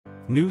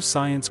New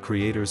Science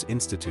Creators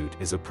Institute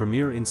is a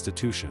premier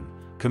institution,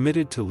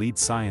 committed to lead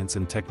science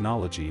and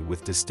technology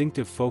with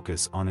distinctive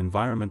focus on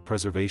environment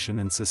preservation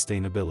and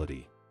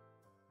sustainability.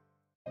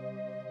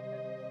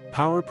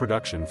 Power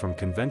production from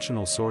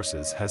conventional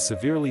sources has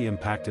severely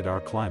impacted our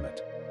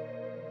climate.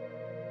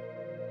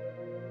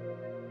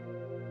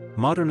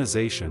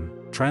 Modernization,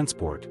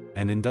 transport,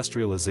 and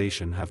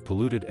industrialization have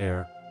polluted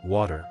air,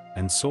 water,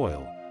 and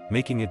soil,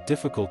 making it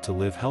difficult to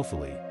live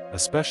healthily,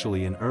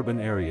 especially in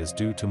urban areas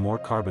due to more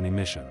carbon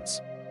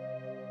emissions.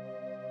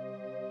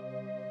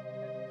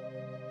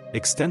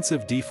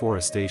 Extensive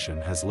deforestation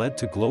has led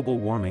to global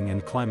warming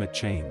and climate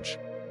change.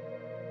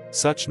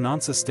 Such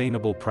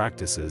non-sustainable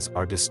practices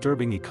are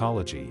disturbing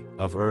ecology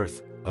of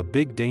Earth, a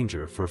big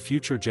danger for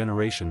future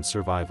generations'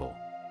 survival.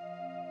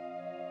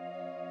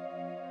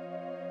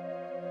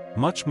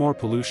 Much more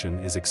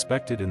pollution is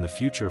expected in the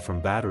future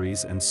from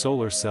batteries and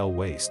solar cell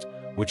waste,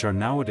 which are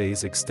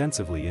nowadays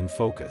extensively in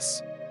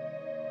focus.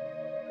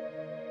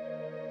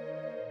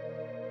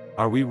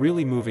 Are we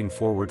really moving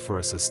forward for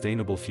a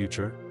sustainable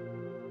future?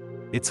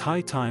 It's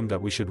high time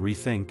that we should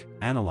rethink,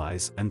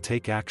 analyze, and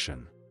take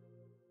action.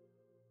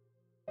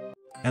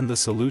 And the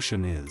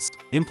solution is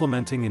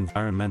implementing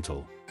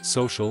environmental,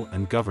 social,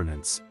 and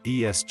governance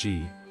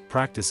 (ESG)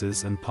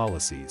 practices and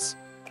policies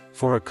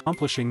for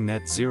accomplishing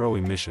net zero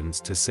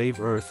emissions to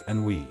save Earth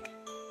and we.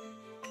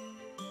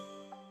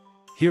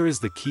 Here is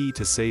the key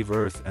to save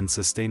Earth and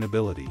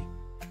sustainability.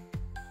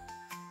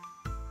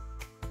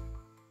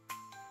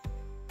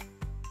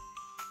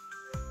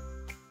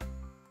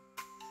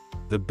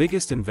 The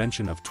biggest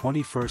invention of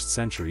 21st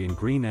century in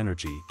green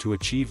energy to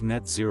achieve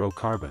net zero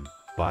carbon,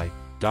 by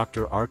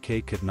Dr.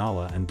 R.K.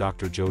 Katnala and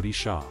Dr. Jyoti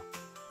Shah.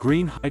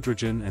 Green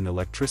hydrogen and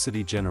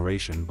electricity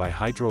generation by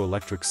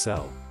hydroelectric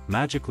cell,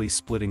 magically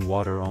splitting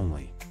water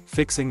only,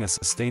 fixing a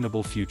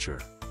sustainable future.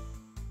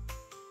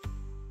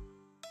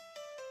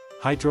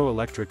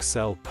 Hydroelectric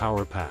cell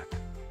power pack.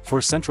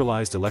 For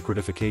centralized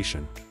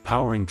electrification,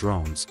 powering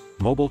drones,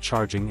 mobile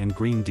charging and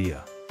green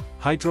dia.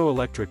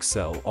 Hydroelectric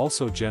cell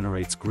also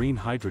generates green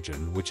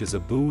hydrogen, which is a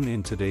boon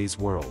in today's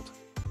world.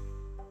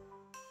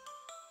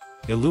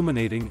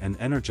 Illuminating and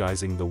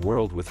energizing the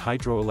world with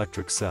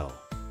hydroelectric cell.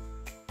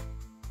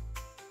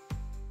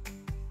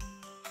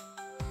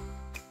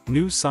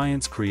 New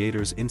Science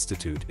Creators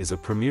Institute is a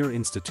premier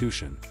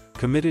institution,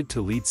 committed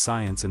to lead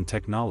science and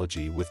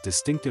technology with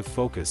distinctive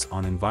focus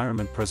on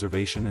environment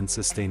preservation and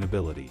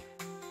sustainability.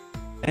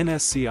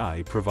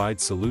 NSCI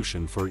provides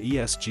solution for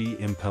ESG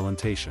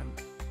implementation.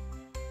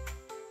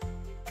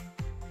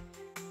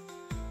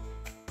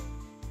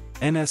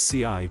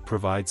 NSCI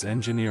provides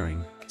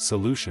engineering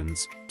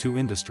solutions to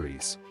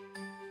industries.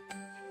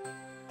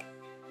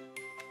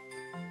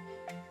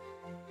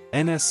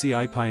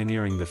 NSCI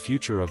pioneering the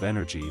future of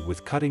energy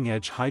with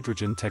cutting-edge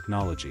hydrogen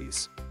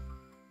technologies.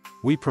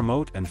 We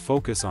promote and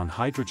focus on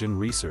hydrogen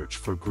research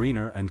for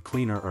greener and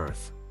cleaner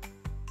Earth.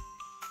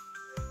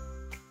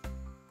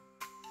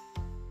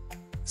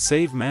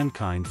 Save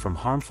mankind from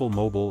harmful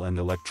mobile and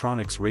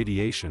electronics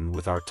radiation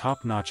with our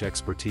top-notch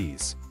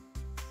expertise.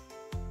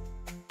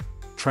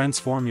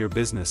 Transform your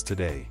business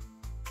today.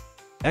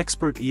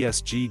 Expert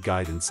ESG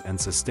guidance and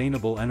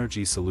sustainable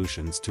energy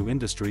solutions to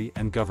industry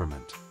and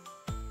government.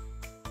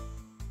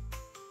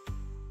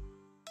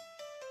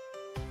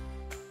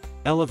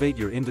 Elevate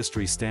your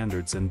industry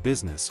standards and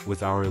business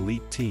with our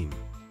elite team.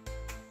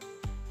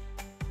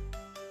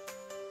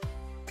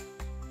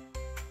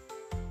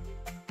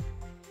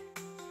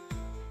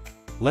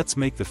 Let's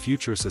make the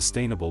future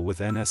sustainable with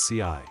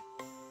NSCI.